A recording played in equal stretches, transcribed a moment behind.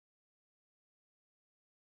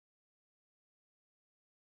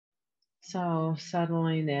So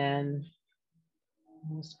settling in,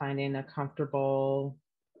 just finding a comfortable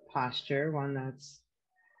posture, one that's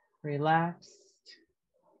relaxed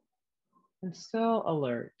and still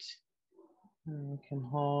alert. You can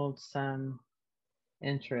hold some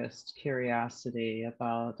interest, curiosity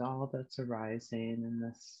about all that's arising in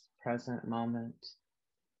this present moment.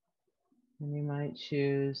 And you might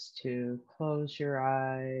choose to close your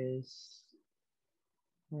eyes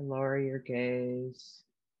or lower your gaze.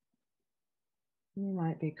 You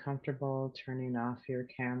might be comfortable turning off your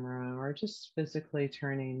camera or just physically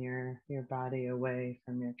turning your body away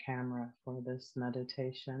from your camera for this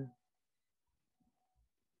meditation.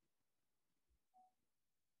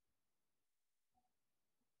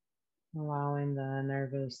 Allowing the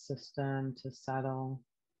nervous system to settle.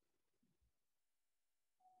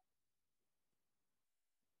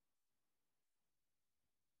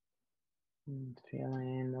 And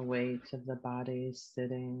feeling the weight of the body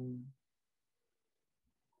sitting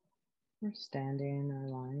or standing or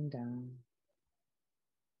lying down.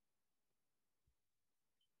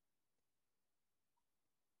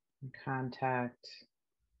 In contact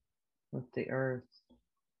with the earth,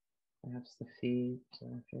 perhaps the feet, or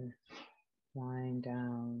if you're lying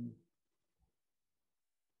down,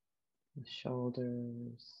 the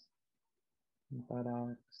shoulders, and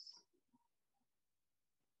buttocks.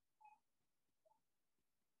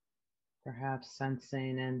 Perhaps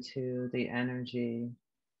sensing into the energy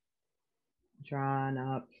drawn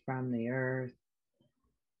up from the earth,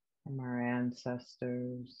 from our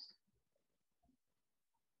ancestors.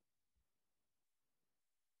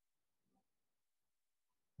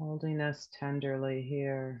 Holding us tenderly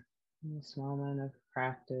here in this moment of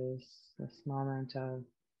practice, this moment of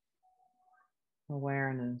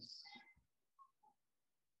awareness.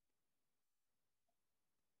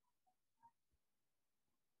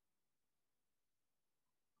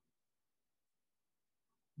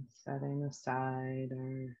 Setting aside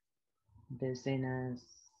our busyness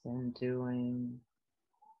and doing.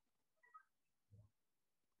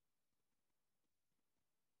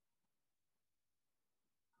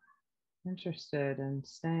 Interested in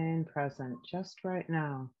staying present just right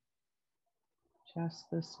now, just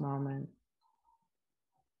this moment.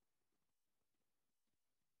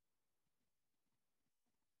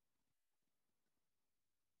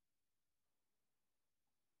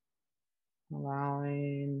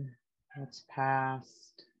 Allowing what's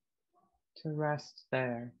past to rest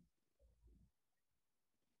there.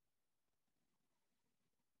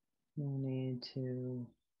 No need to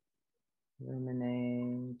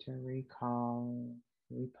ruminate or recall,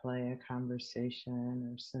 replay a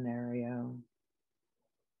conversation or scenario.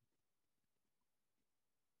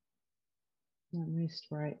 At least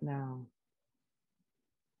right now.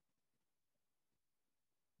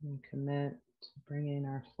 We commit to bringing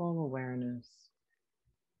our full awareness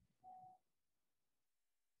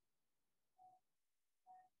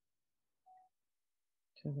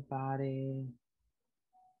to the body,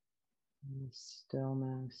 and the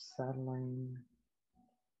stillness settling.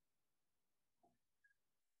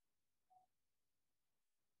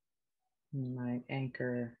 You might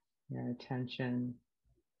anchor your attention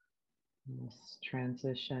in this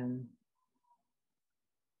transition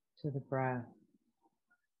to the breath,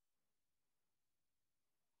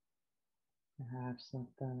 perhaps at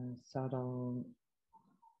the subtle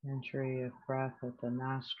entry of breath at the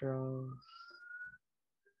nostrils,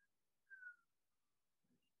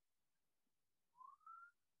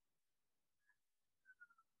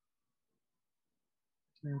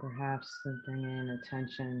 and perhaps bringing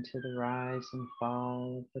attention to the rise and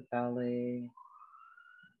fall of the belly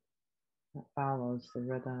that follows the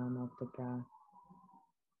rhythm of the breath.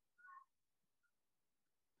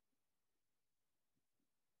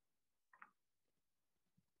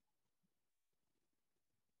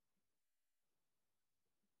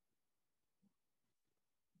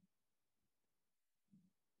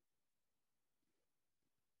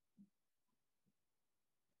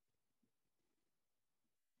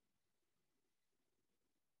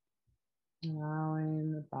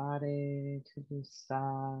 Allowing the body to be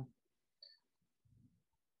soft,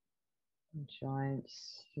 the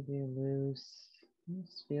joints to be loose,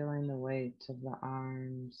 just feeling the weight of the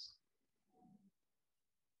arms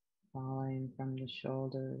falling from the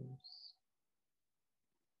shoulders.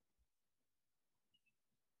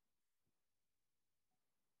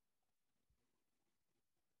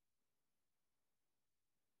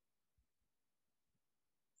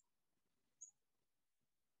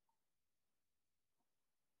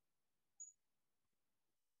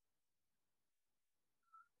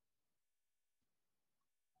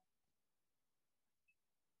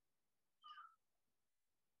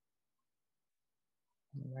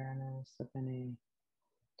 awareness of any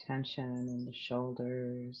tension in the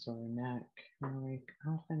shoulders or neck. We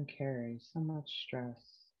often carry so much stress.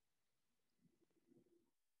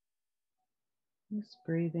 Just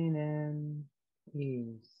breathing in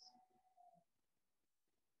ease.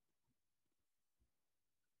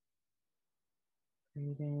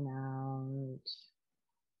 Breathing out,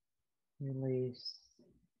 release.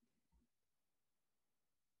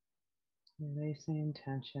 Releasing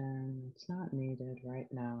tension. It's not needed right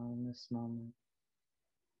now in this moment.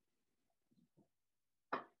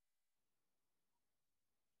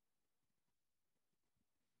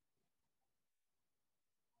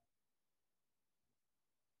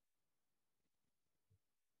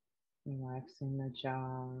 Relaxing the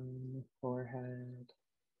jaw, the forehead.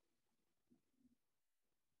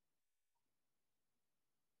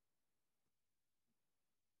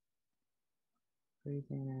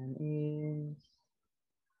 Breathing in ease.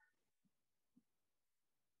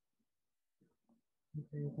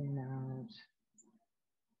 Breathing out,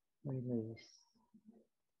 release.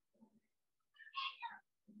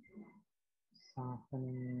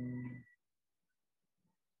 Softening.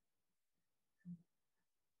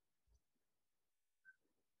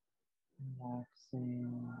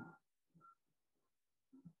 Relaxing.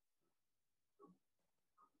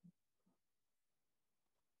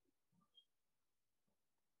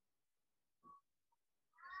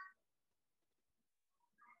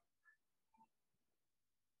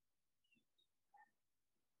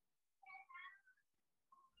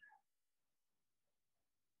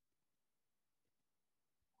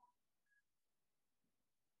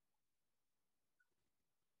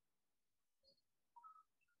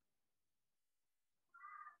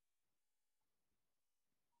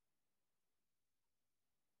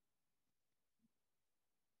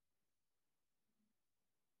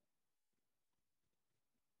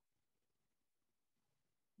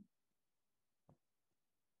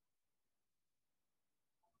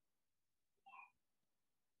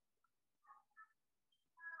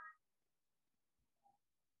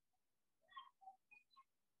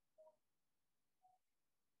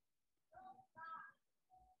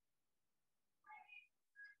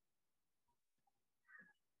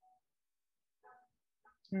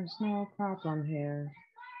 There's no problem here.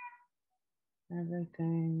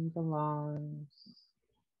 Everything belongs.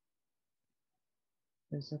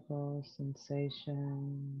 Physical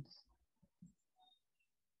sensations,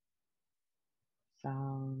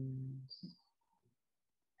 sounds,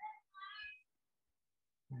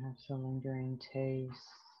 perhaps a lingering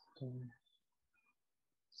taste or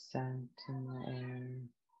scent in the air.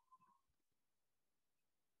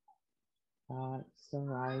 Thoughts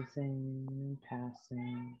arising and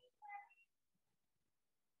passing.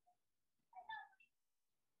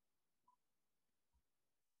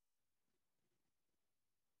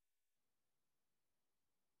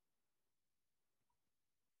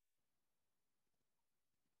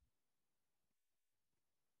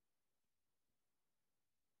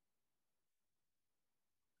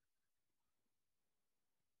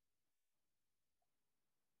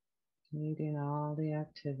 Meeting all the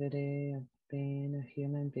activity of being a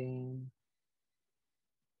human being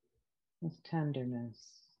with tenderness.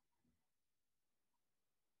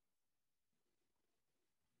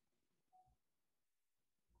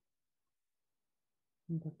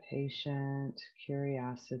 With a patient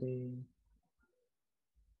curiosity.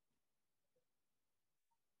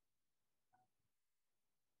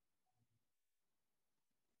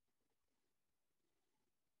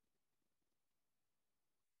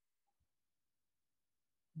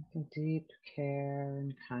 With a deep care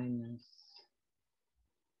and kindness.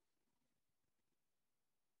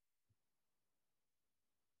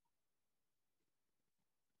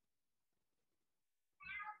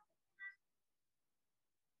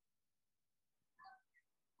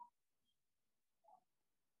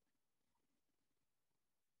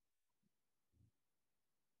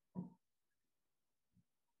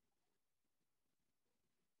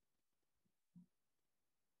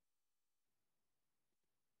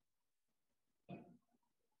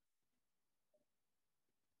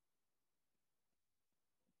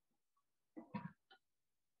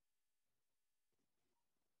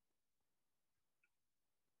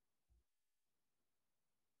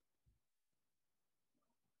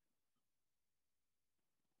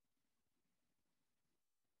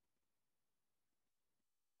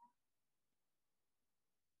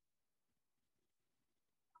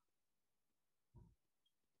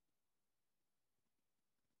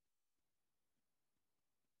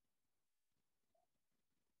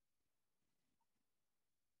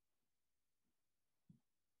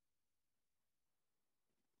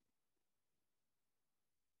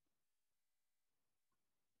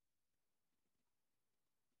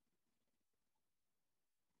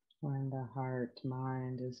 When the heart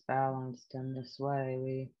mind is balanced in this way,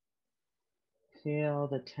 we feel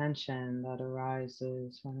the tension that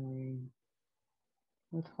arises when we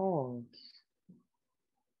withhold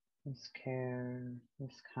this care,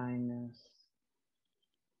 this kindness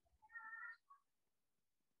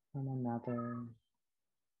from another.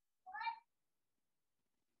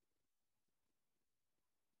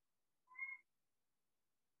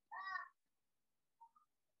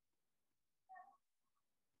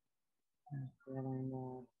 And feeling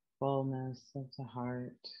the fullness of the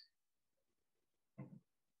heart.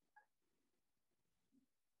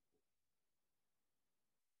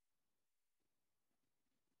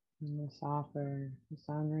 And this offer is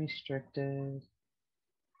unrestricted.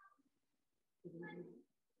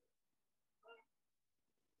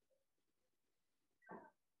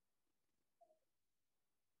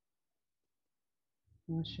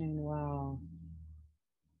 Wishing well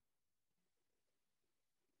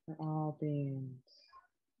for all beings.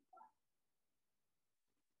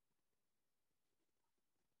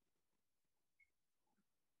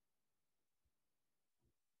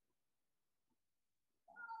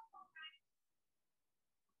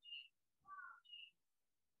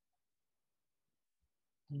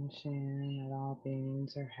 Wishing that all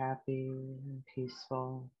beings are happy and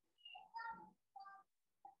peaceful.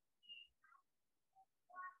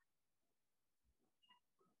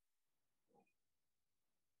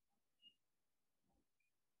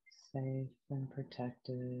 Safe and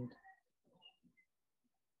protected.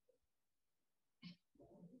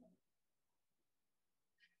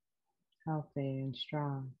 Healthy and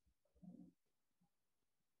strong.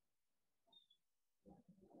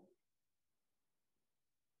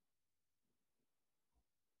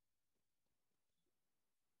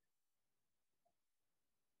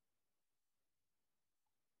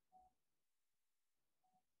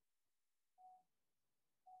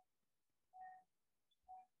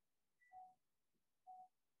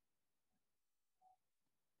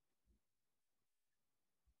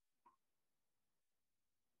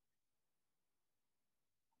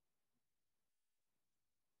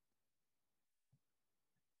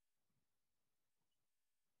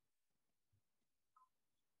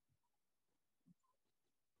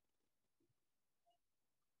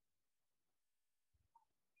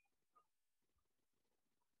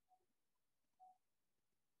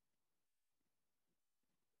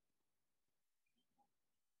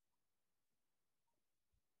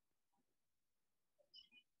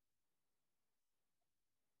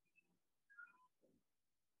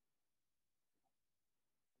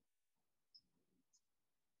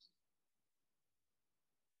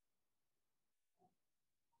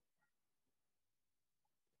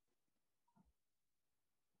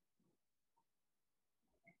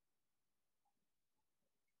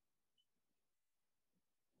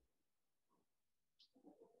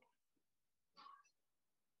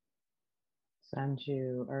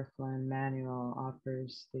 Sanju Earthland Manual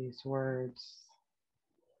offers these words,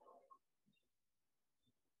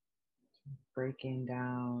 breaking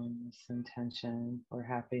down this intention for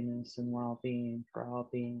happiness and well-being for all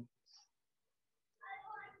beings.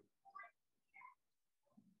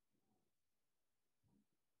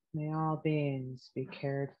 May all beings be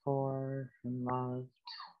cared for and loved,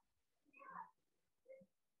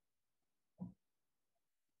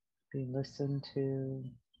 be listened to,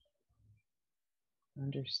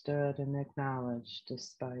 understood, and acknowledged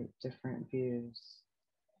despite different views.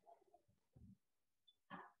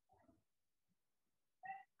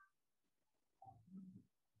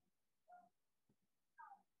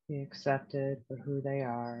 Be accepted for who they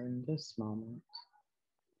are in this moment.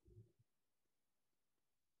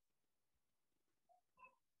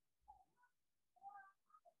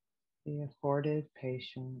 Be afforded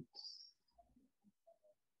patience.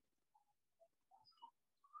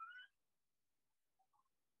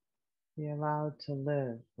 Be allowed to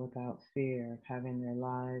live without fear of having their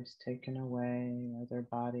lives taken away or their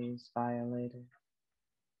bodies violated.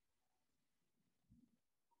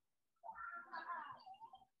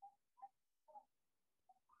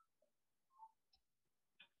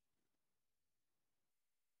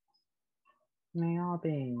 May all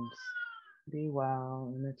beings be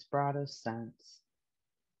well in its broadest sense.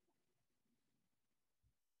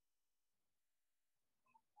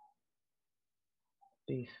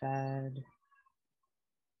 Be fed,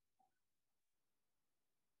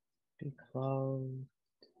 be clothed,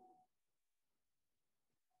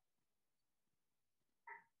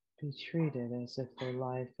 be treated as if their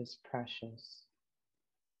life is precious.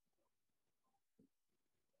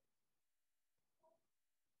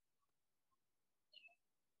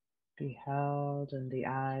 be held in the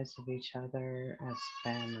eyes of each other as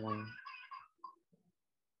family.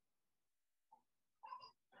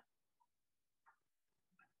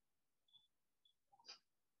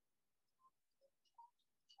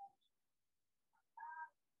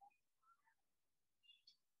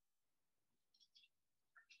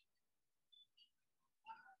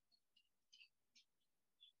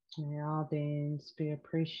 May all beings be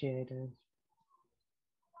appreciated.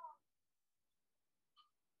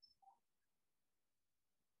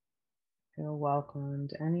 Feel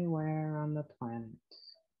welcomed anywhere on the planet.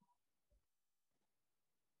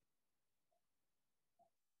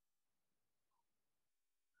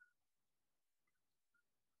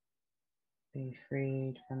 Be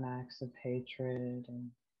freed from acts of hatred and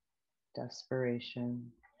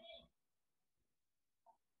desperation,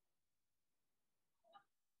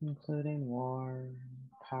 including war,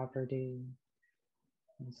 poverty,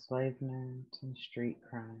 enslavement, and street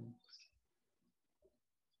crimes.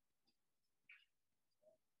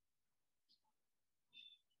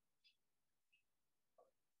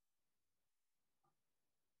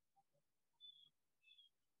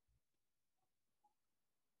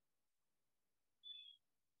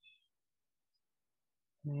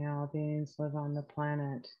 May all beings live on the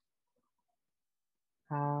planet,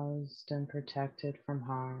 housed and protected from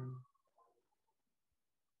harm.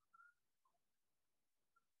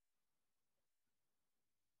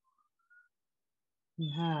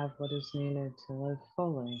 And have what is needed to live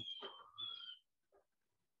fully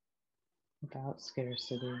without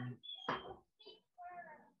scarcity.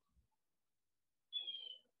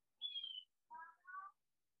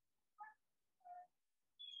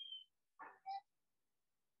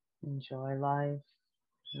 Enjoy life,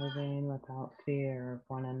 living without fear of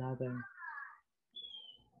one another.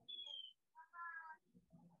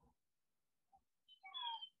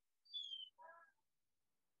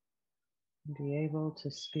 Be able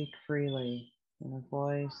to speak freely in a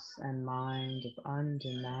voice and mind of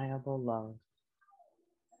undeniable love.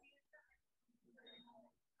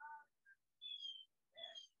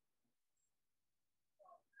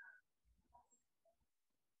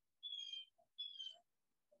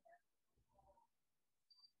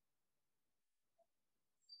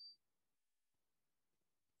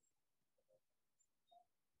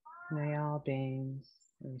 May all beings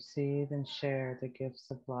receive and share the gifts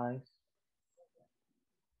of life.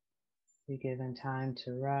 Be given time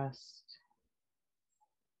to rest,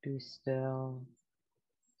 be still,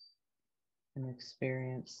 and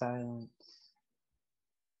experience silence.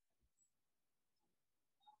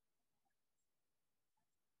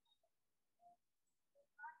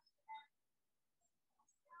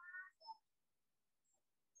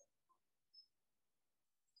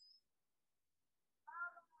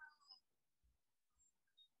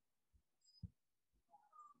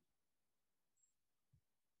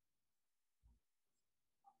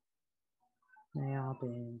 May all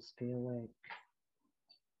beings be awake.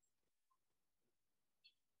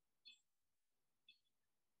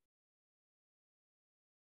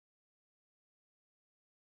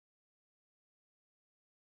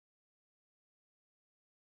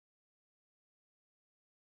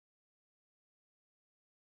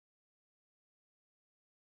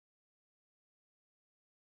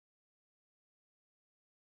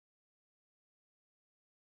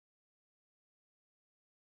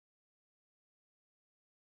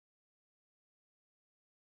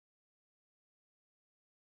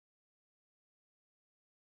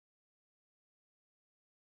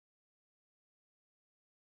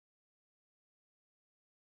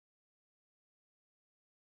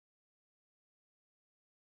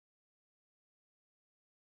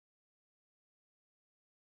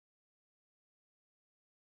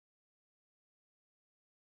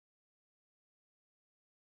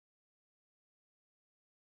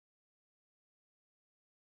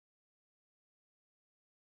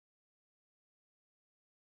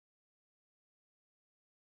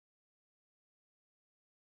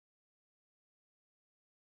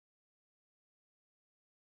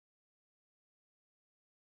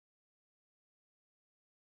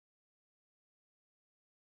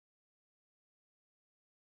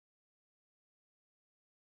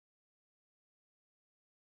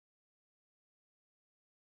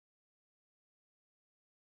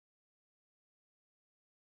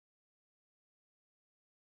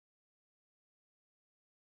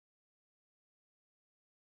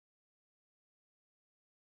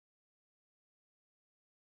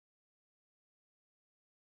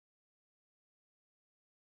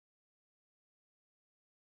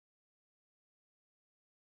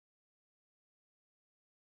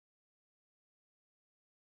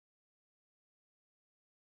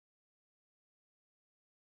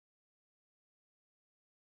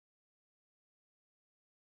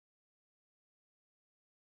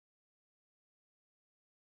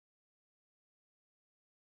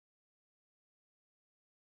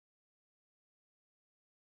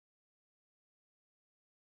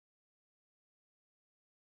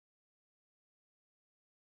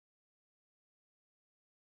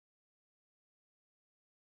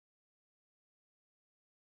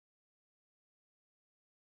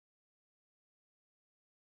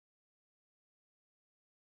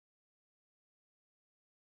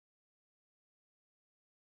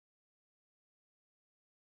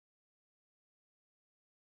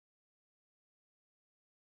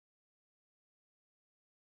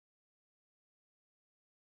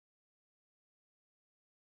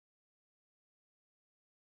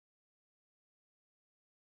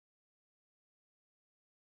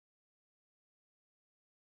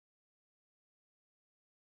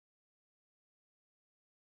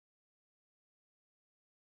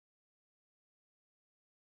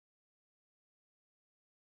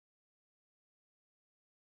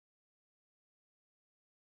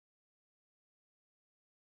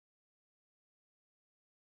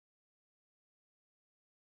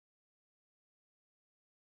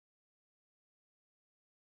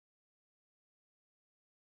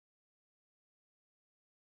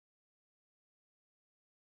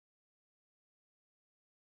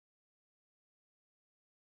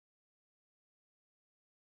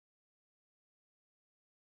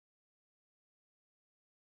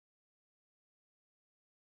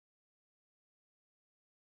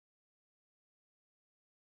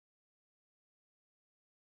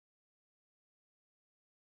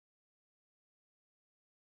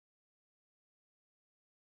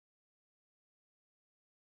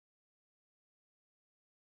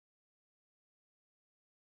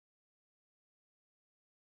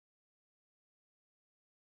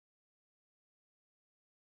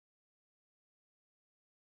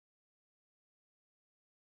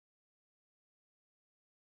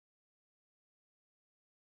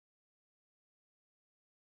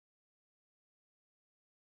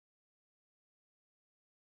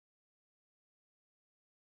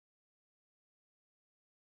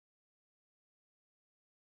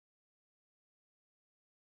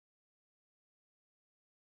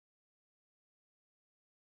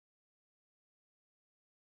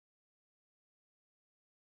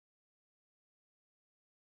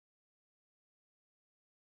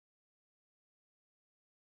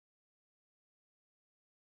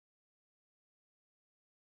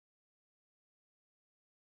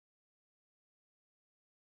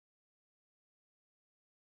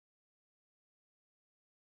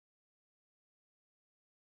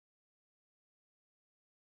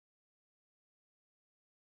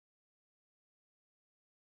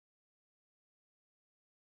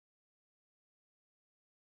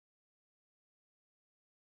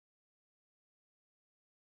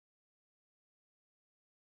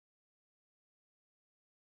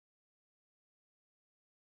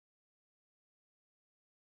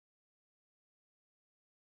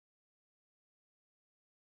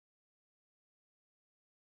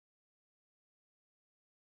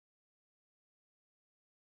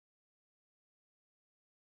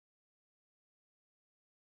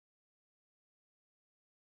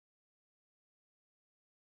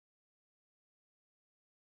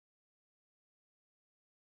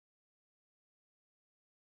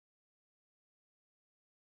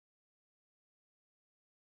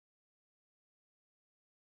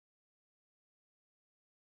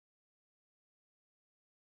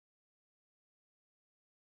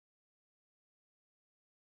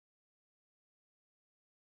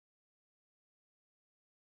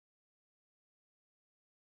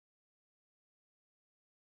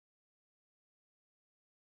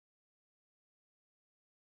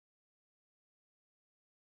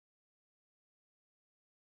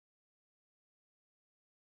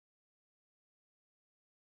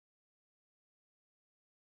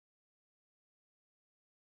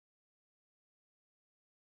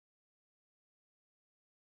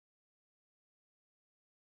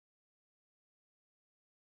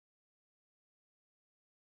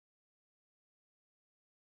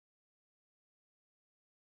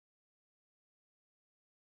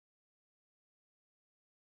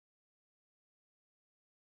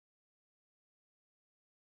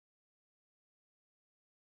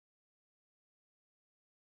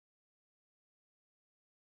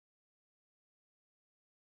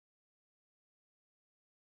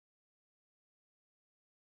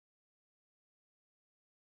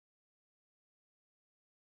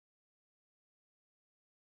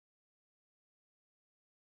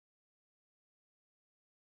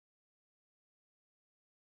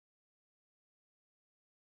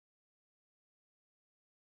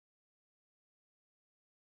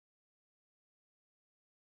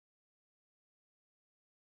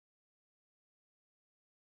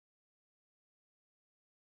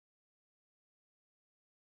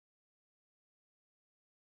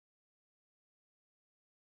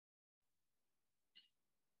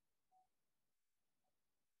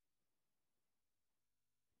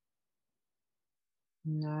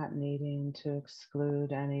 not needing to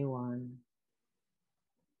exclude anyone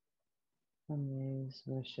from these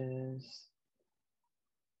wishes.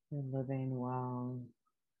 You're living well,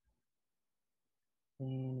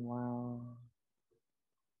 being well,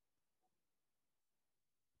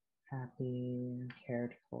 happy and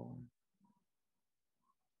cared for.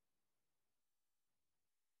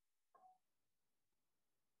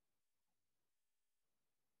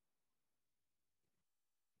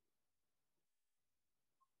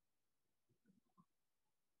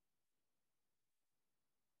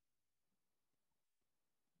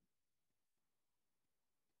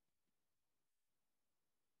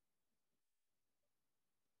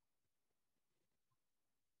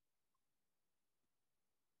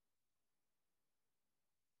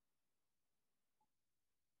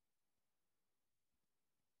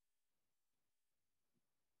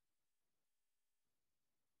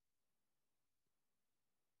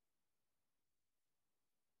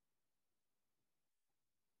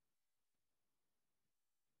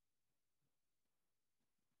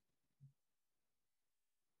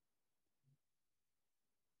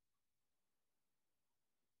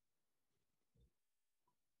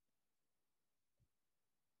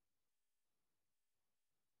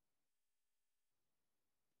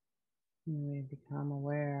 And we become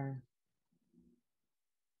aware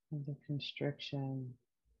of the constriction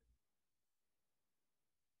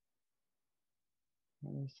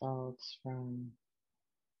that results from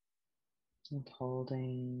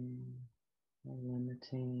withholding or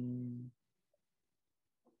limiting,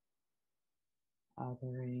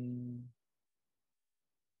 othering,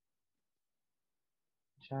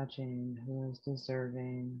 judging who is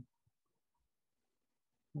deserving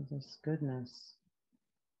of this goodness,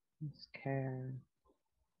 this care.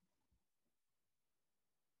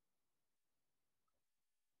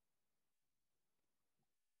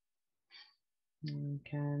 And we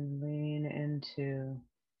can lean into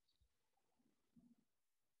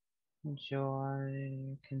the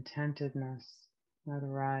joy, contentedness that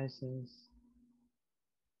arises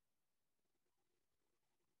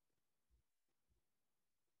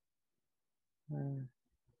when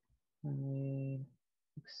we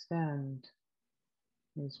extend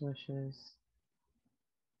these wishes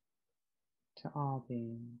to all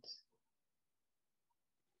beings.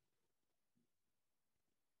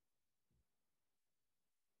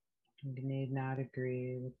 We need not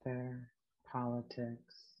agree with their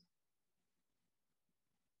politics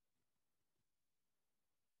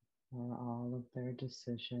or all of their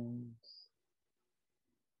decisions.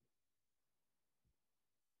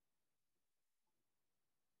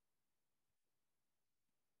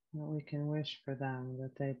 But we can wish for them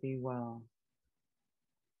that they be well,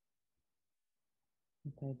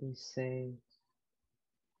 that they be safe,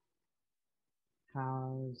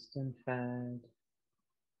 housed and fed,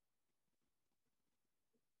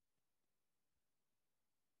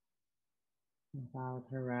 without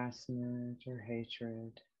harassment or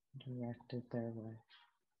hatred directed their way.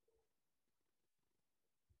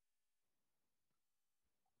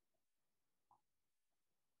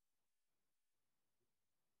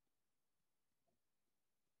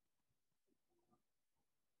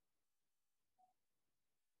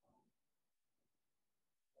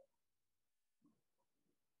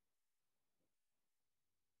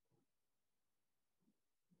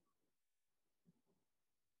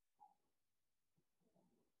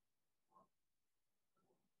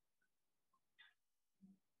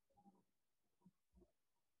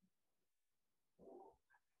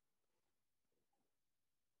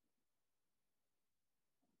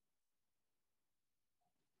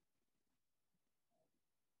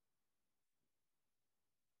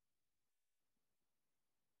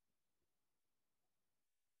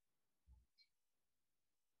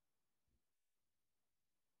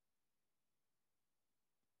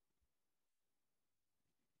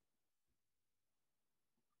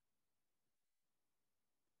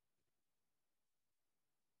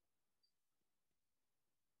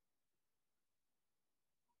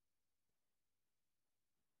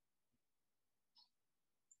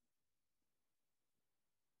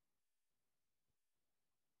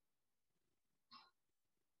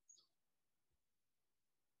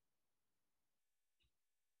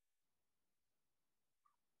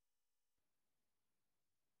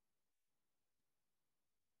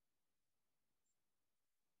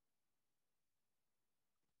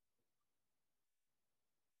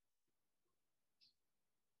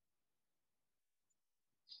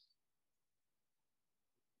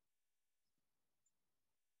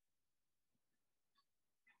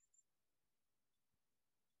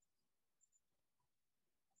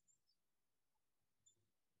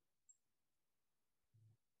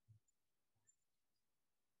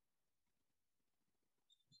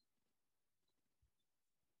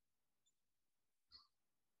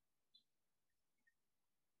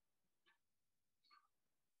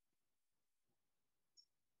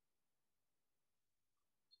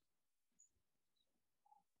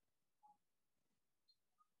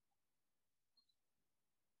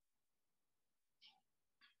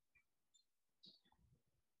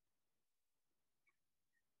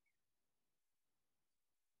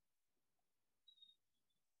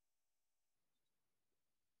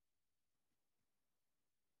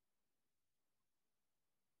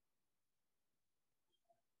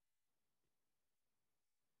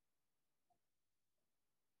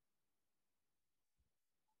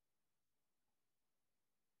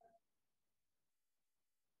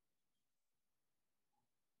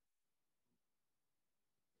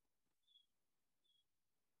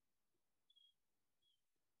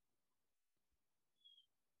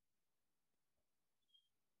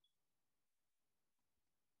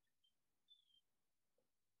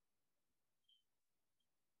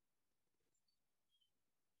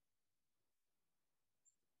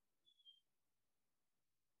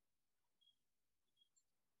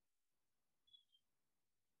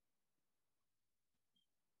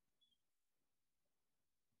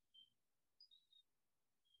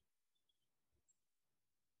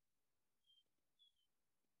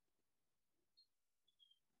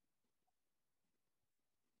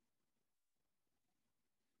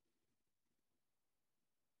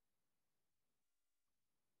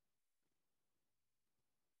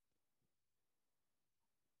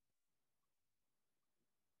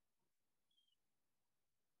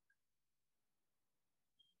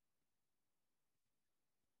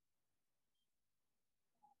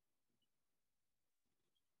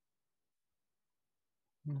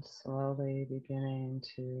 And slowly beginning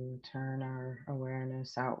to turn our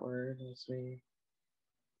awareness outward as we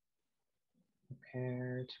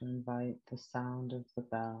prepare to invite the sound of the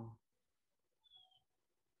bell.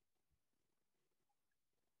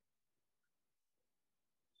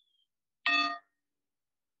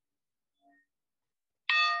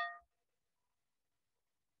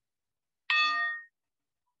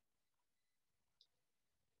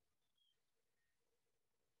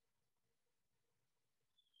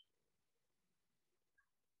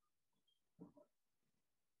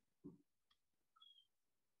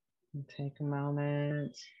 And take a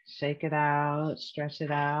moment, shake it out, stretch it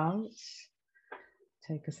out.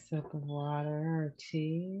 Take a sip of water or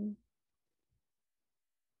tea.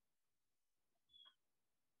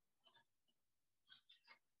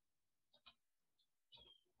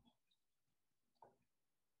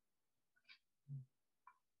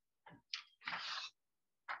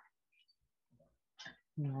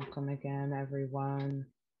 Welcome again, everyone.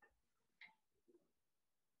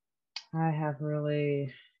 I have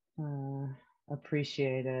really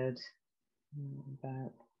appreciated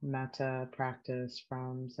that metta practice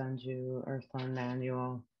from Zenju Earthland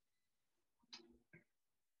Manual.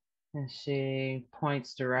 And she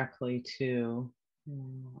points directly to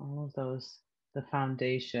all of those, the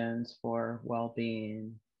foundations for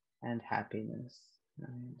well-being and happiness.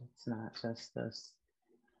 Right? It's not just this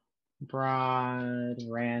broad,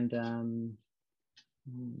 random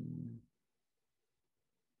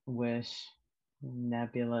wish,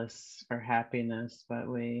 nebulous for happiness, but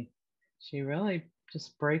she really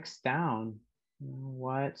just breaks down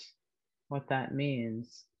what that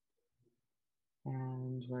means.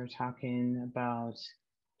 And we're talking about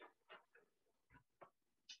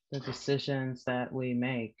the decisions that we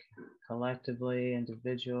make collectively,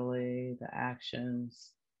 individually, the actions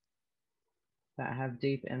that have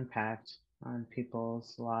deep impact on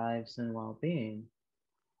people's lives and well-being.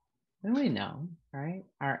 And we know, right?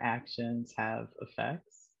 Our actions have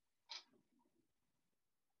effects.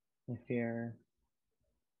 If you're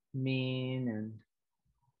mean and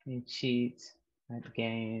you cheat at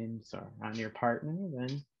games or on your partner,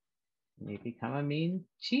 then you become a mean,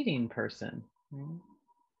 cheating person. Right?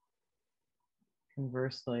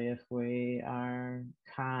 Conversely, if we are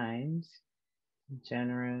kind,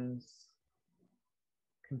 generous,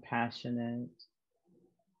 compassionate,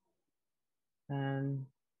 then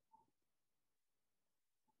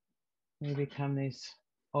we become these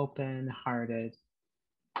open-hearted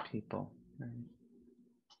people. Right?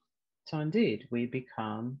 So indeed, we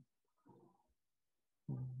become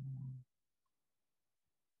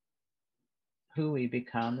who we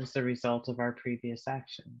become as the result of our previous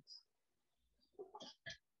actions.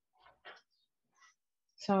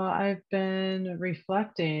 So I've been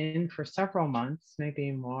reflecting for several months,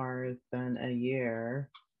 maybe more than a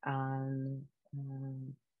year, on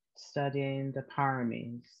studying the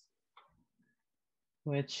paramis,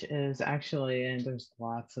 which is actually, and there's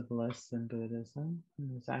lots of lists in Buddhism.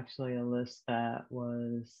 There's actually a list that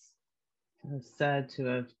was said to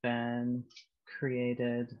have been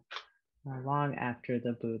created long after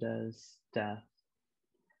the Buddha's death,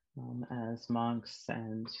 as monks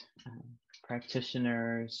and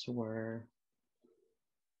practitioners were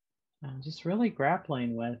just really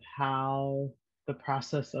grappling with how the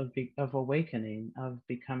process of awakening, of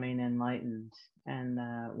becoming enlightened, and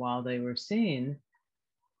while they were seeing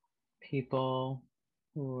people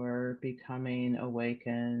who were becoming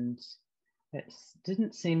awakened, it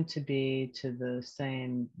didn't seem to be to the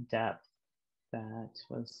same depth that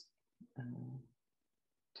was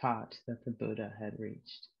taught that the Buddha had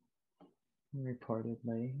reached.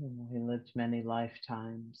 Reportedly, he lived many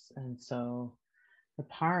lifetimes, and so the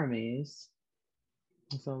paramis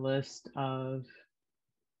is a list of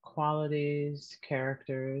qualities,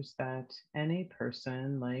 characters that any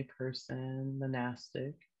person, lay person,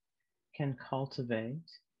 monastic, can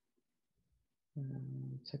cultivate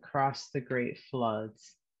to cross the great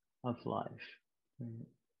floods of life. Right?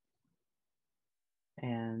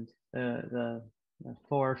 And the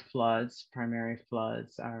four floods, primary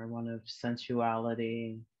floods, are one of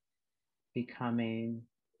sensuality, becoming,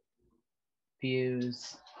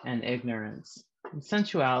 views, and ignorance. And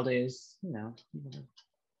sensuality is,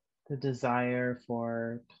 the desire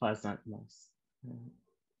for pleasantness. Right?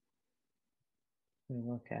 We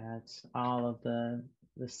look at all of the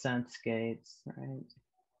sense gates, right?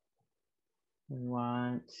 We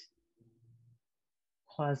want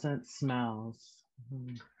pleasant smells.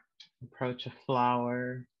 Approach a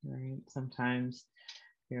flower, right? Sometimes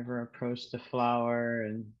you ever approached a flower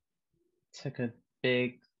and took a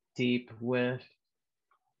big, deep whiff,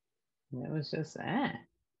 and it was just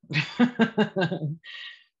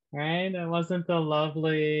Right? It wasn't the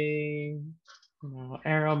lovely,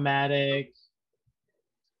 aromatic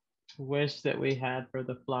wish that we had for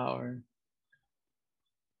the flower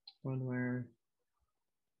when we're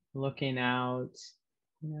looking out.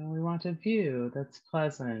 We want a view that's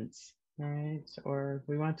pleasant, right? Or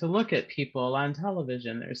we want to look at people on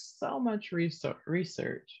television. There's so much research,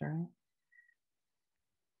 right?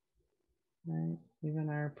 Right? Even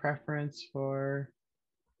our preference for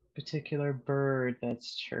particular bird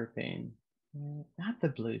that's chirping. Right? Not the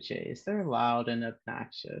blue jays, they're loud and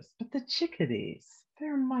obnoxious, but the chickadees,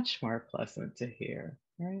 they're much more pleasant to hear,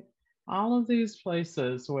 right? All of these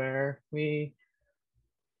places where we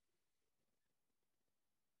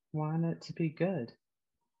want it to be good.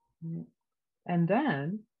 Right? And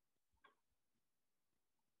then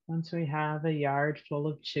once we have a yard full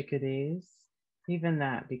of chickadees, even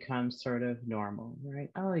that becomes sort of normal, right?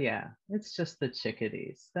 Oh, yeah, it's just the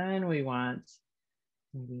chickadees. Then we want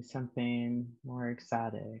maybe something more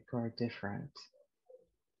exotic or different.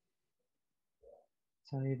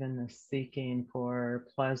 So even the seeking for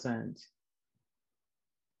pleasant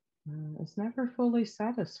is never fully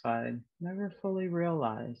satisfied, never fully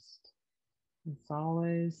realized. It's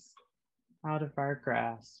always out of our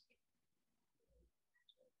grasp.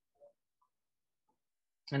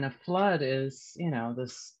 And a flood is,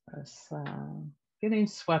 this getting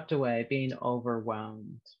swept away, being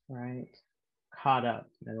overwhelmed, right? Caught up,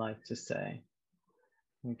 I like to say.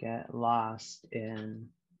 We get lost in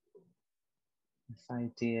this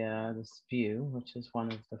idea, this view, which is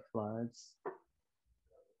one of the floods,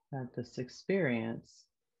 that this experience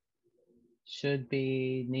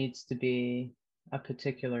needs to be a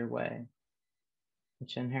particular way,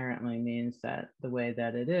 which inherently means that the way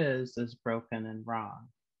that it is broken and wrong.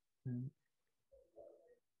 Right?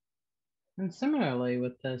 And similarly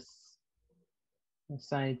with this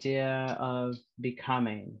idea of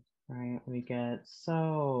becoming, right? We get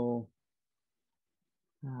so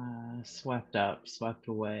swept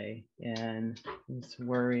away in these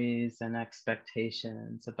worries and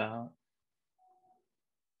expectations about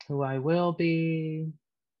who I will be,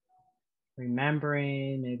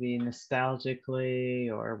 remembering maybe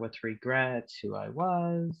nostalgically or with regret who I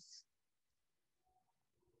was,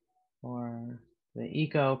 or the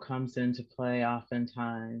ego comes into play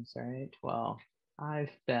oftentimes, right? Well,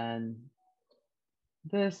 I've been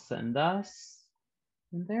this and thus,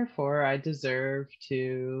 and therefore I deserve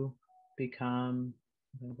to become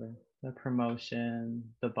whatever, the promotion,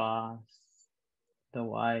 the boss, the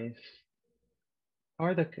wife,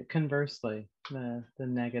 or conversely, the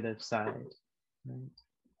negative side, right?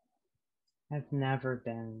 I've never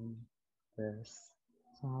been this,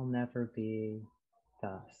 so I'll never be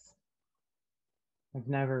thus. I've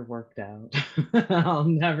never worked out. I'll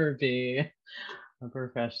never be a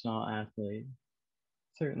professional athlete.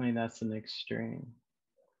 Certainly that's an extreme.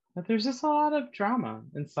 But there's just a lot of drama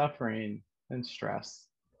and suffering and stress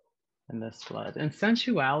in this flood. And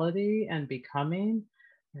sensuality and becoming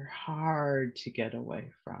are hard to get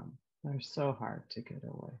away from. They're so hard to get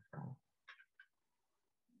away from.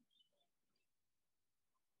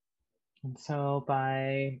 And so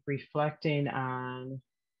by reflecting on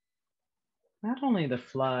not only the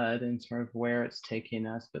flood and sort of where it's taking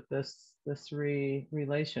us, but this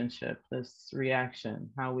relationship, this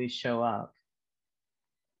reaction, how we show up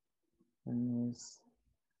in these,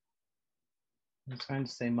 I was trying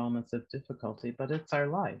to say moments of difficulty, but it's our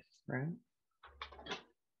life, right?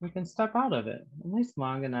 We can step out of it at least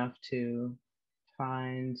long enough to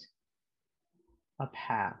find a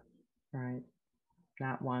path, right?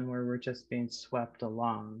 Not one where we're just being swept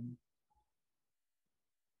along.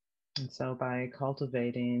 And so by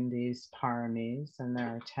cultivating these paramis, and there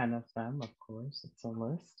are 10 of them, of course, it's a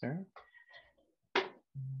list, right?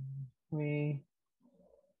 We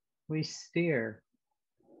steering,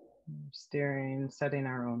 setting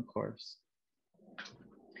our own course.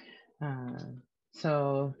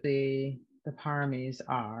 So the paramis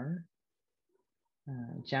are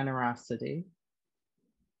generosity,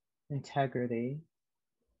 integrity,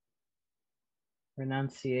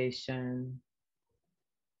 renunciation,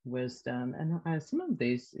 wisdom, and some of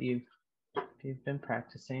these you've been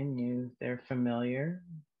practicing, they're familiar.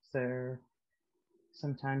 They're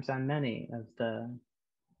sometimes on many of the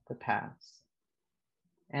paths.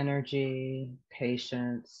 Energy,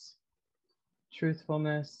 patience,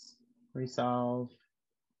 truthfulness, resolve,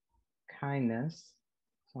 kindness,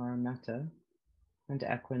 so our metta, and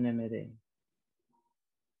equanimity.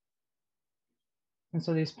 And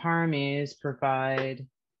so these paramis provide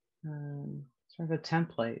sort of a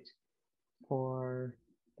template for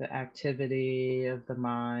the activity of the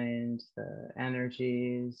mind, the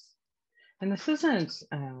energies. And this isn't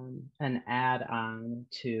an add-on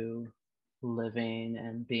to living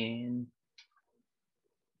and being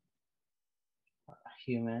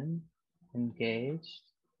human, engaged,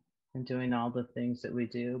 and doing all the things that we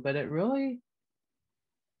do, but it really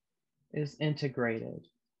is integrated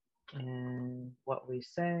in what we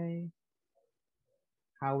say,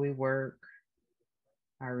 how we work,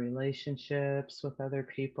 our relationships with other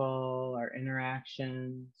people, our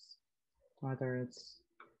interactions, whether it's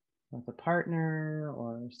with a partner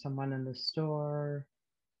or someone in the store,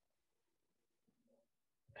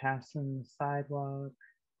 passing the sidewalk,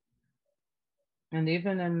 and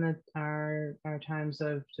even in our times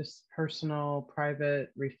of just personal,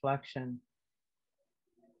 private reflection,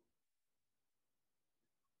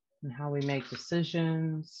 and how we make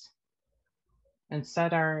decisions and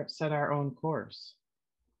set our own course.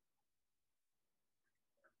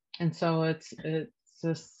 And so it's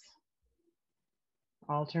this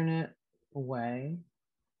alternate way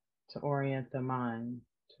to orient the mind,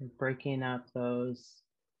 to breaking up those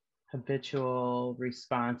habitual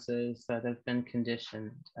responses that have been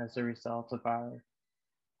conditioned as a result of our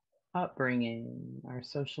upbringing, our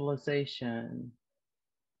socialization,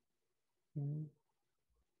 and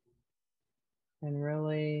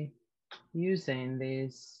really using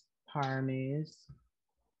these paramis,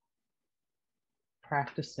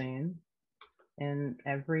 practicing in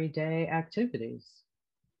everyday activities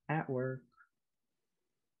at work,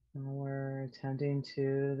 when we're attending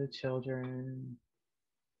to the children,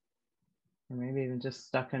 or maybe even just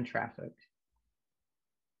stuck in traffic.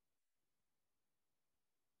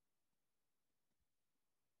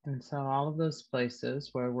 And so all of those places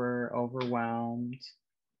where we're overwhelmed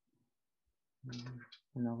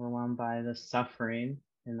and overwhelmed by the suffering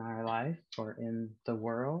in our life or in the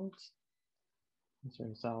world as a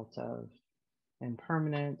result of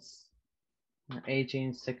impermanence, or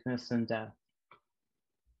aging, sickness, and death.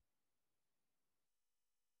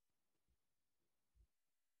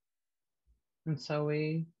 And so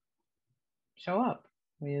we show up,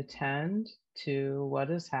 we attend to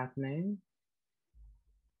what is happening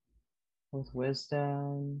with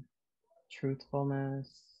wisdom, truthfulness,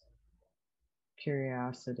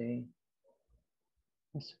 curiosity,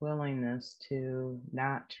 this willingness to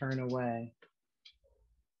not turn away.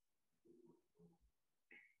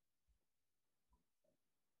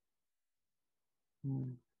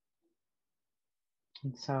 And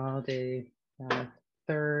so the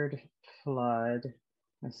third flood,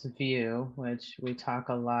 this view, which we talk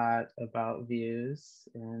a lot about views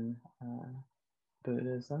in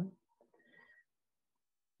Buddhism.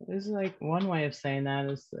 This is like one way of saying that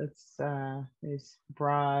is it's these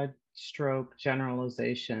broad stroke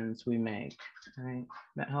generalizations we make, right,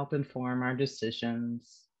 that help inform our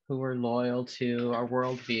decisions, who we're loyal to, our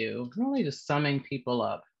worldview, really just summing people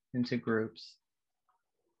up into groups.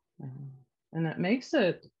 And it makes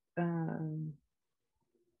it,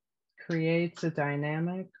 creates a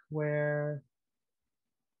dynamic where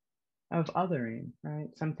of othering, right?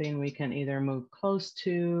 Something we can either move close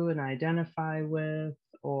to and identify with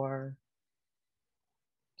or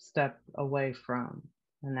step away from.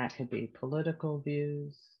 And that could be political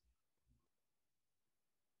views.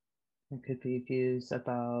 It could be views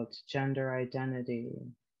about gender identity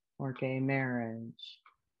or gay marriage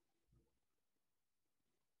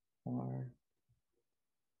or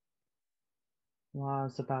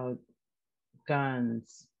laws about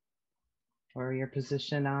guns or your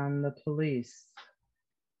position on the police,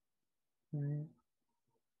 right?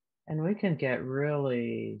 And we can get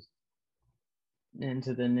really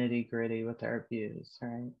into the nitty gritty with our views,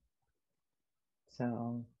 right?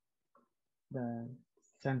 So the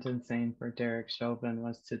sentencing for Derek Chauvin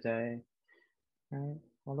was today, right?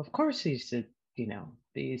 Well, of course he should,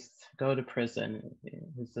 go to prison.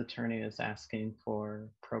 His attorney is asking for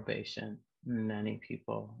probation. Many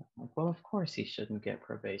people like, well, of course he shouldn't get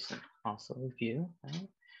probation. Also a view, right?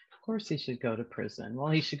 Of course he should go to prison. Well,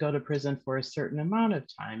 he should go to prison for a certain amount of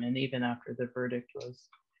time. And even after the verdict was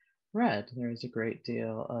read, there was a great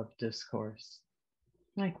deal of discourse.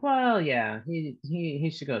 Like, well, yeah, he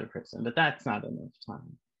should go to prison, but that's not enough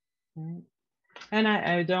time, right? And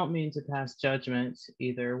I don't mean to pass judgment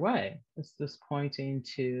either way. It's just pointing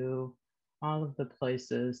to all of the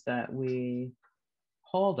places that we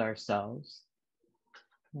hold ourselves,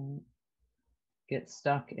 right? Get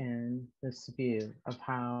stuck in this view of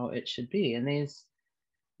how it should be. And these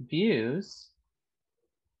views,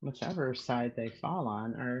 whichever side they fall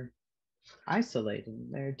on, are isolating,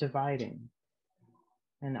 they're dividing,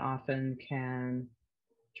 and often can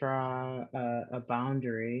draw a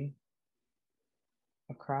boundary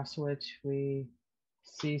across which we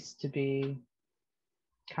cease to be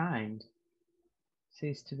kind,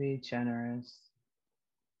 cease to be generous,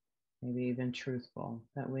 maybe even truthful,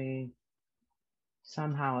 that we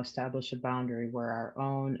somehow establish a boundary where our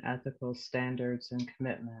own ethical standards and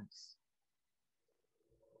commitments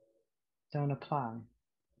don't apply.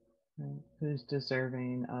 Right? Who's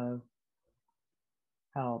deserving of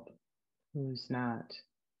help? Who's not?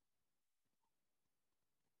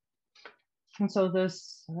 And so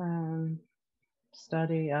this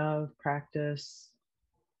study of practice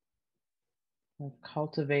of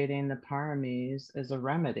cultivating the paramis is a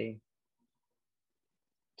remedy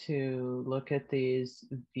to look at these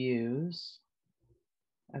views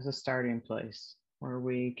as a starting place where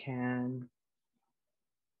we can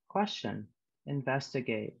question,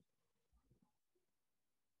 investigate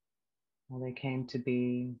how they came to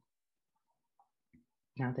be,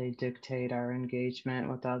 how they dictate our engagement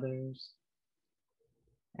with others,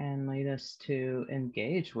 and lead us to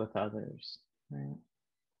engage with others. Right?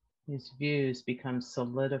 These views become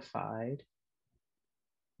solidified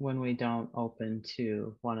when we don't open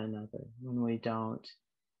to one another, when we don't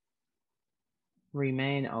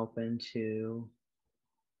remain open to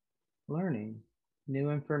learning new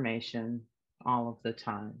information all of the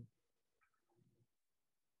time.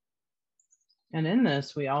 And in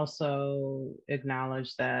this, we also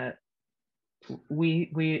acknowledge that we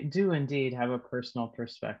do indeed have a personal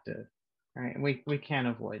perspective, right? We can't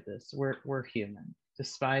avoid this. We're human,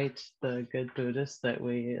 despite the good Buddhists that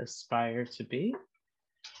we aspire to be,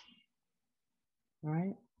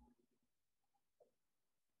 right?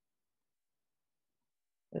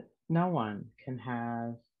 No one can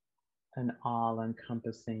have an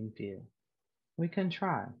all-encompassing view. We can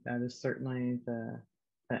try. That is certainly the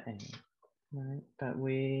aim, right? But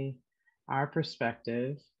our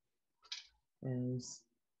perspective is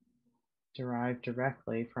derived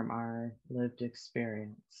directly from our lived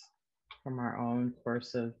experience, from our own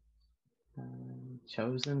course of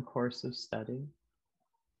chosen course of study.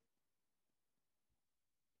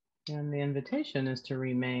 And the invitation is to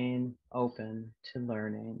remain open to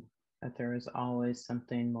learning, that there is always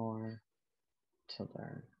something more to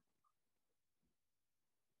learn.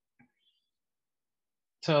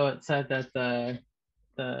 So it said that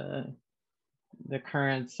the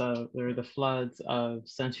currents of, or the floods of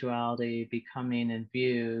sensuality, becoming, and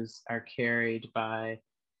views are carried by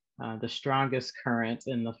the strongest current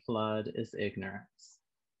in the flood is ignorance.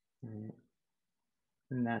 Right?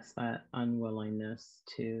 And that's that unwillingness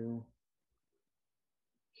to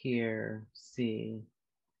hear, see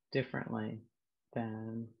differently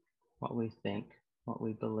than what we think, what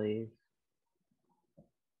we believe.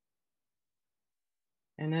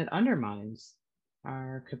 And it undermines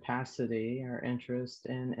our capacity, our interest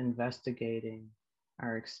in investigating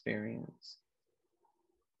our experience.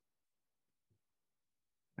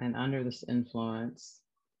 And under this influence,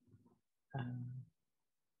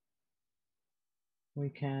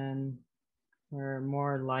 we're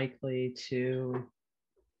more likely to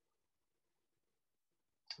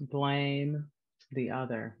blame the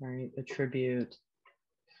other, right? Attribute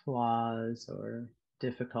flaws or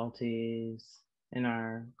difficulties in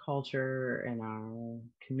our culture, in our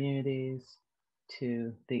communities,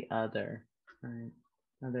 to the other, right?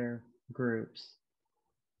 Other groups.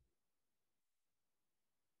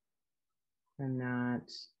 And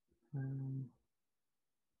not,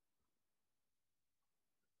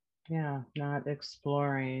 not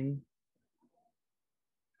exploring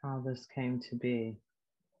how this came to be,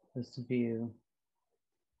 this view.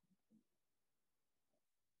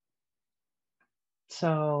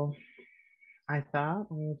 So I thought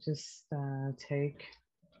I would just take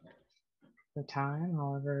the time,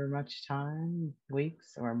 however much time,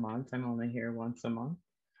 weeks or months, I'm only here once a month,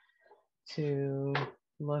 to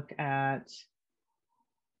look at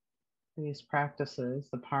these practices,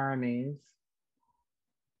 the paramis,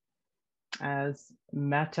 as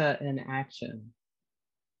metta in action,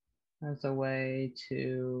 as a way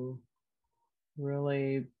to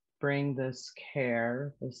really bring this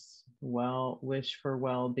care, this wish for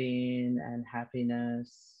well-being and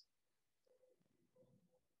happiness,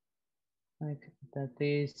 like that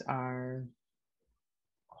these are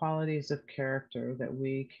qualities of character that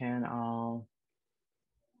we can all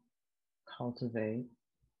cultivate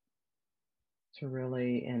to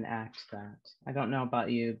really enact that. I don't know about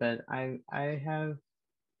you, but I have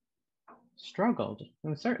struggled,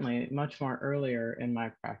 and certainly much more earlier in my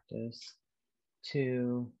practice,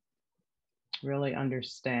 to really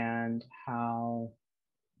understand how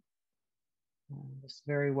this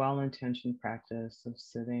very well-intentioned practice of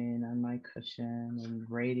sitting on my cushion and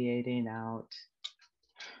radiating out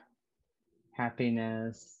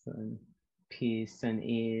happiness and peace and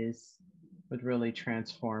ease would really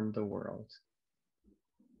transform the world.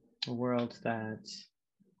 A world that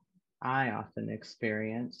I often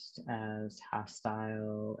experienced as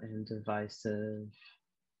hostile and divisive.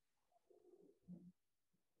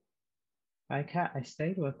 I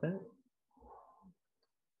stayed with it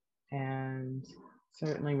and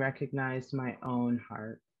certainly recognized my own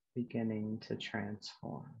heart beginning to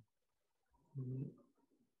transform.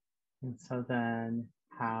 And so then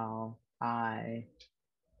how I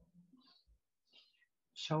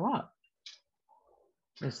show up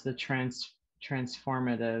is the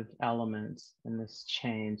transformative element in this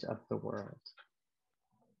change of the world.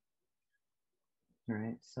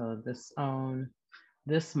 Right? So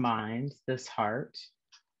this mind, this heart,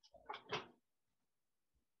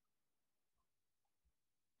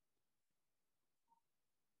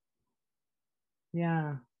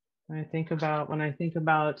 yeah. When I think about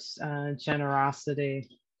generosity,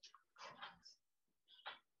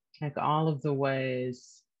 like all of the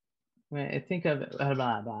ways, when I think of blah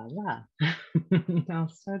blah blah. I'll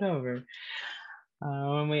start over.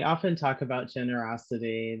 When we often talk about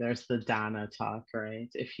generosity, there's the Dana talk, right?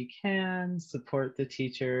 If you can, support the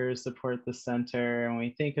teacher, support the center. And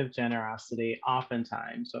we think of generosity,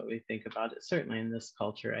 oftentimes what we think about it, certainly in this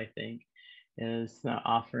culture, I think, is the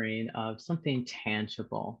offering of something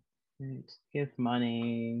tangible, right? Give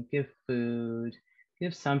money, give food,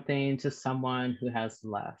 give something to someone who has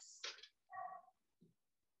less.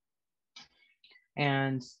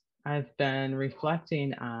 And I've been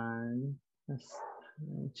reflecting on this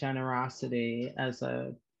generosity as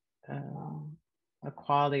a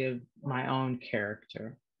quality of my own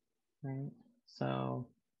character, right? So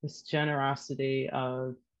this generosity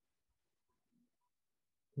of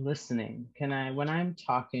listening. When I'm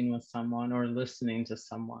talking with someone or listening to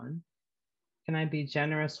someone, can I be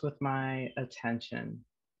generous with my attention,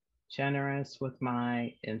 generous with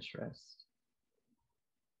my interest,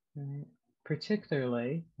 right?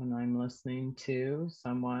 Particularly when I'm listening to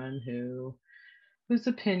someone whose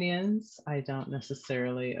opinions I don't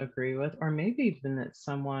necessarily agree with, or maybe even it's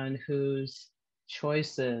someone whose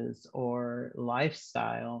choices or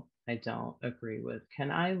lifestyle I don't agree with.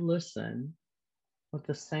 Can I listen with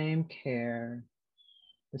the same care,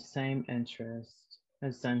 the same interest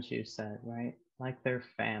as Zenju said, right? Like their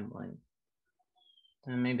family.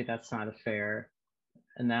 And maybe that's not a fair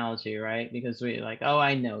analogy, right? Because we like, oh,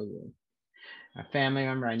 I know you. A family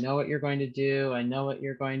member, I know what you're going to do. I know what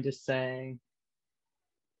you're going to say.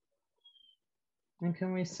 And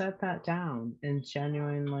can we set that down and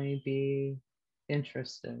genuinely be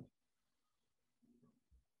interested?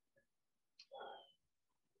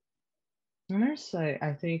 And there's,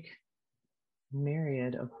 I think,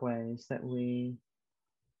 myriad of ways that we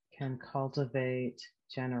can cultivate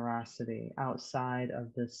generosity outside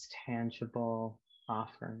of this tangible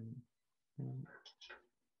offering.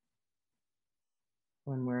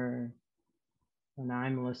 When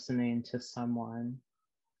I'm listening to someone,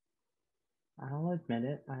 I'll admit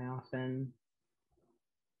it, I often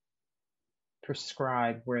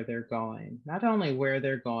prescribe where they're going. Not only where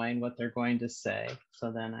they're going, what they're going to say.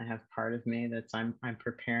 So then I have part of me that's I'm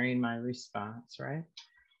preparing my response, right?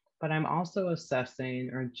 But I'm also assessing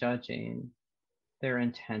or judging their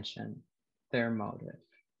intention, their motive.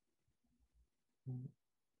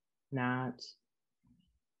 Not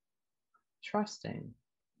trusting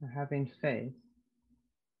or having faith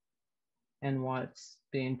in what's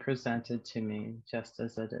being presented to me just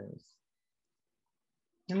as it is.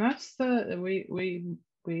 And that's we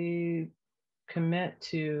commit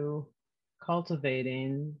to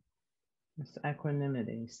cultivating this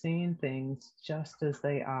equanimity, seeing things just as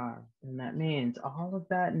they are. And that means all of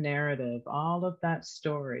that narrative, all of that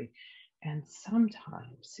story, and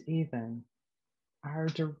sometimes even our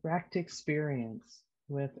direct experience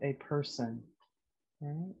with a person,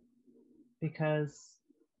 right? Because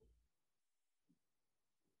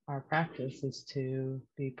our practice is to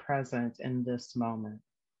be present in this moment.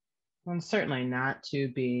 And certainly not to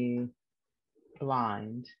be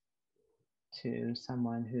blind to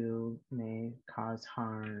someone who may cause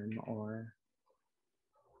harm or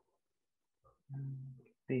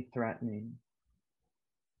be threatening.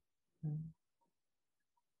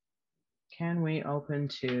 Can we open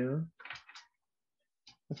to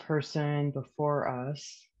the person before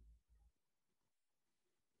us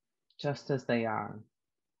just as they are,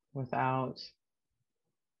 without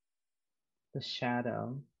the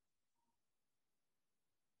shadow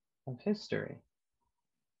of history?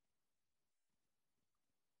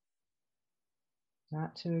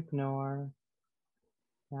 Not to ignore,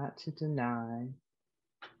 not to deny,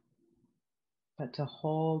 but to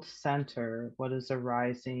hold center what is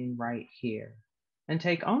arising right here and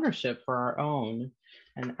take ownership for our own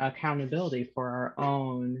and accountability for our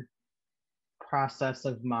own process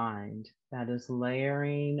of mind that is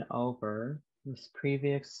layering over this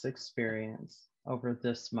previous experience over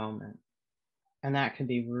this moment. And that can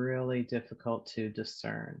be really difficult to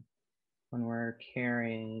discern when we're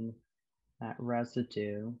carrying that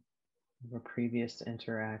residue of a previous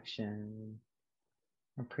interaction,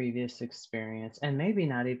 a previous experience, and maybe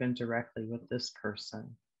not even directly with this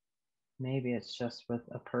person. Maybe it's just with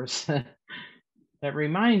a person that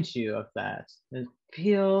reminds you of that. It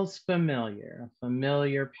feels familiar, a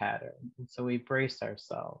familiar pattern. And so we brace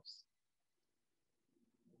ourselves.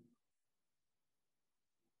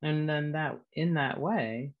 And then that in that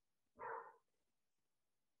way,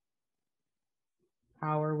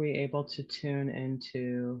 how are we able to tune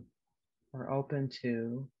into or open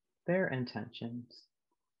to their intentions?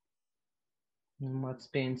 And what's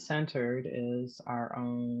being centered is our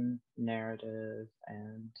own narrative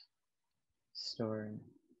and story.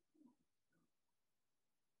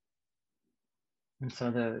 And so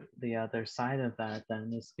the other side of that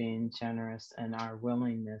then is being generous in our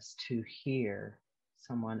willingness to hear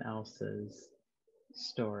someone else's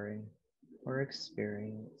story or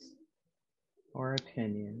experience or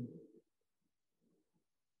opinion.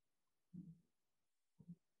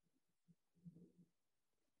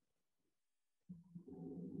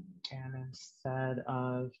 And instead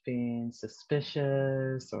of being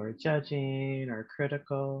suspicious or judging or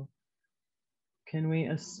critical, can we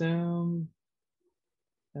assume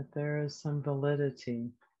that there is some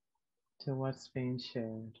validity to what's being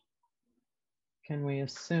shared? Can we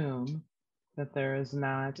assume that there is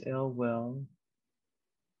not ill will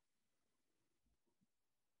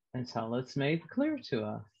until it's made clear to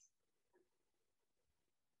us?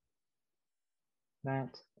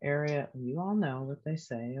 That area, you all know what they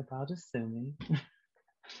say about assuming.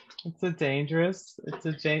 It's a dangerous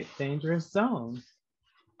zone.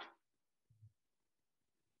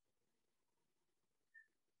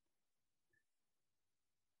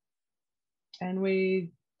 And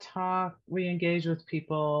we engage with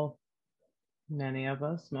people, many of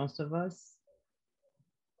us, most of us,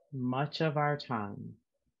 much of our time,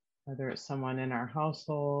 whether it's someone in our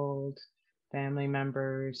household, family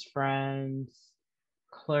members, friends,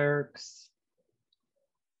 clerks.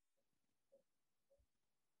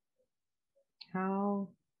 How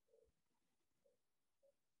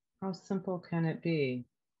simple can it be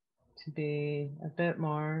to be a bit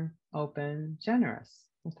more open, generous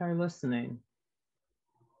with our listening?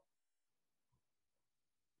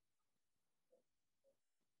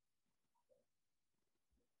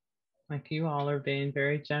 Like you all are being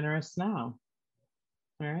very generous now,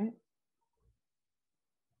 all right?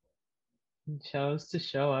 You chose to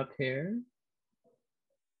show up here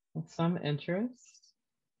with some interest.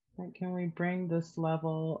 Like, can we bring this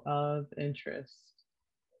level of interest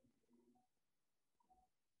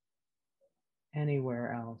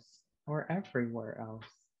anywhere else or everywhere else?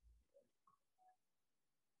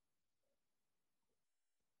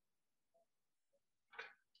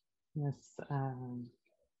 This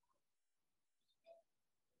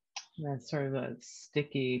that sort of a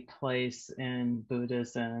sticky place in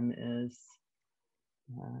Buddhism is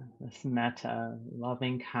this metta,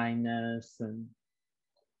 loving kindness, and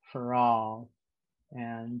for all.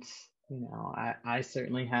 And you know, I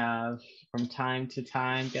certainly have from time to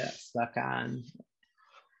time get stuck on,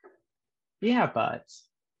 yeah, but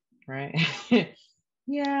right.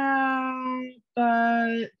 Yeah,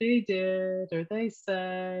 but they did, or they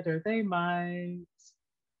said, or they might.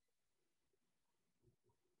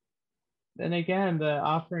 Then again, the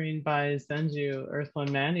offering by Zenju,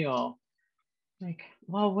 Earthland Manual, like,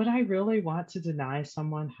 well, would I really want to deny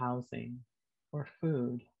someone housing or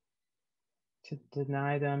food, to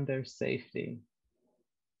deny them their safety?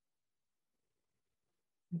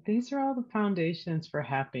 These are all the foundations for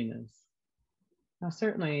happiness. Now,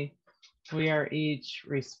 certainly, we are each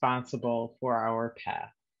responsible for our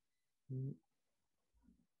path.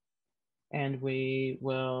 And we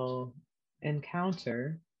will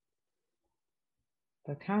encounter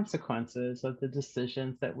the consequences of the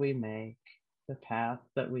decisions that we make, the path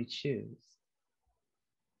that we choose.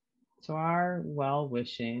 So our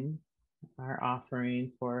well-wishing, our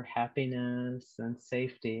offering for happiness and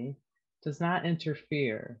safety does not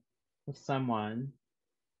interfere with someone,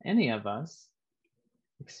 any of us,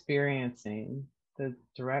 experiencing the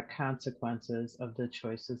direct consequences of the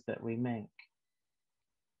choices that we make.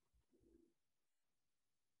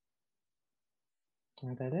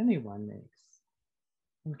 Or that anyone makes.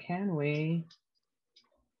 And can we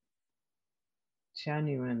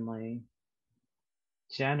genuinely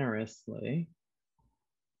generously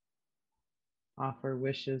offer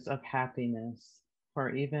wishes of happiness for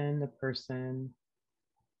even the person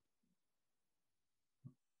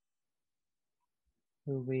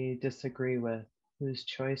who we disagree with, whose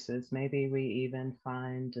choices maybe we even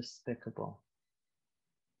find despicable.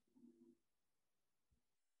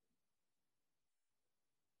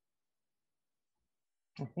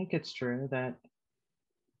 I think it's true that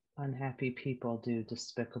unhappy people do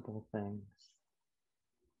despicable things.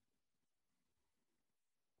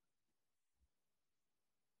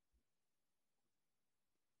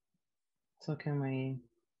 So can we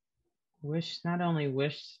not only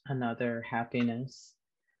wish another happiness,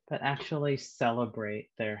 but actually celebrate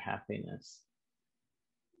their happiness?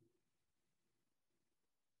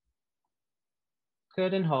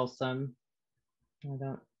 Good and wholesome. I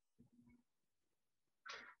don't,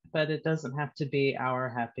 but it doesn't have to be our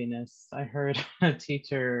happiness. I heard a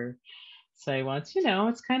teacher say once,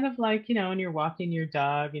 it's kind of like, when you're walking your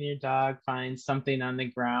dog and your dog finds something on the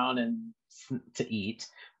ground and to eat.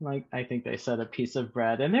 Like, I think they said a piece of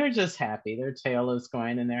bread and they're just happy. Their tail is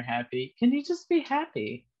going and they're happy. Can you just be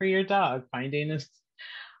happy for your dog finding this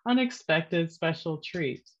unexpected special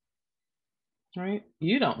treat? Right?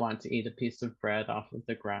 You don't want to eat a piece of bread off of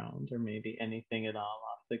the ground or maybe anything at all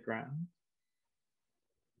off the ground.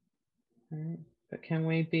 Right? But can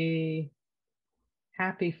we be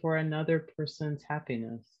happy for another person's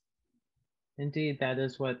happiness? Indeed, that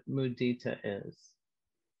is what mudita is.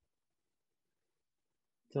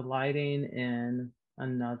 Delighting in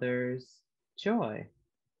another's joy.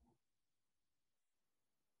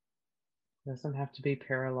 It doesn't have to be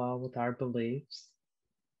parallel with our beliefs.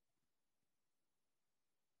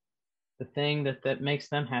 The thing that makes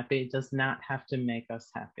them happy does not have to make us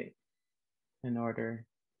happy in order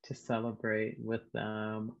to celebrate with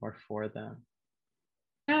them or for them.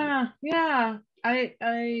 Yeah.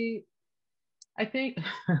 I think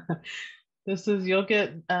you'll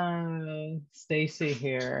get Stacy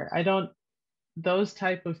here. I don't those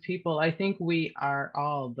type of people, I think we are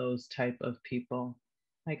all those type of people.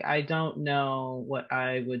 Like, I don't know what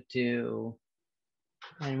I would do,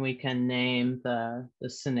 and we can name the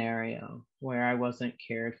scenario where I wasn't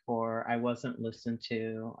cared for, I wasn't listened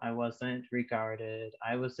to, I wasn't regarded,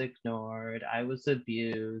 I was ignored, I was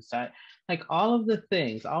abused. I like all of the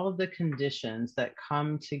things, all of the conditions that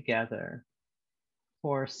come together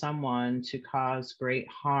for someone to cause great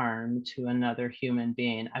harm to another human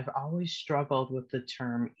being. I've always struggled with the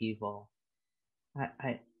term evil.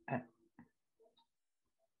 I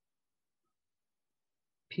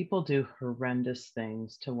people do horrendous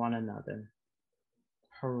things to one another.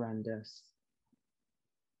 Horrendous.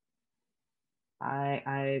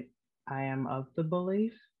 I am of the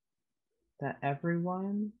belief that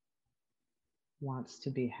everyone wants to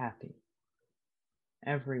be happy.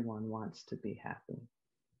 Everyone wants to be happy.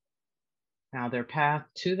 Now, their path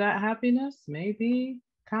to that happiness may be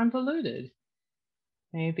convoluted,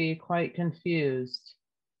 may be quite confused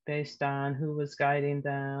based on who was guiding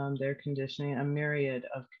them, their conditioning, a myriad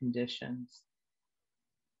of conditions.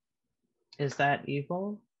 Is that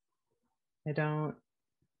evil? I don't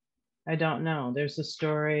know. There's a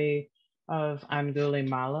story of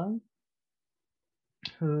Angulimala,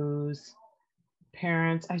 whose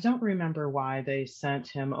parents, I don't remember why they sent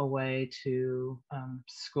him away to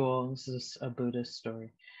school. This is a Buddhist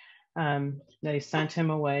story. They sent him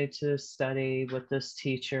away to study with this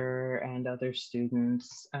teacher and other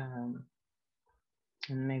students. And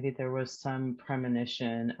maybe there was some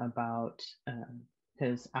premonition about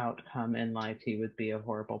his outcome in life. He would be a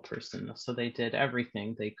horrible person. So they did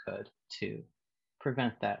everything they could to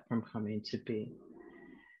prevent that from coming to be.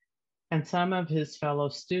 And some of his fellow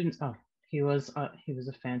students, he was a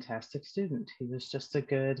fantastic student. He was just a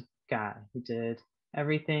good guy. He did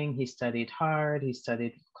everything. He studied hard. He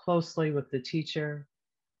studied closely with the teacher.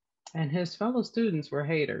 And his fellow students were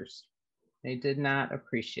haters. They did not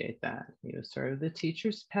appreciate that. He was sort of the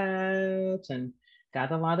teacher's pet and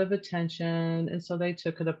got a lot of attention. And so they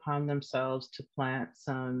took it upon themselves to plant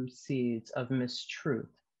some seeds of mistruth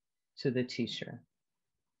to the teacher.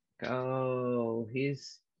 Oh,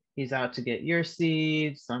 he's out to get your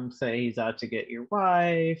seeds. Some say he's out to get your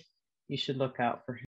wife. You should look out for him.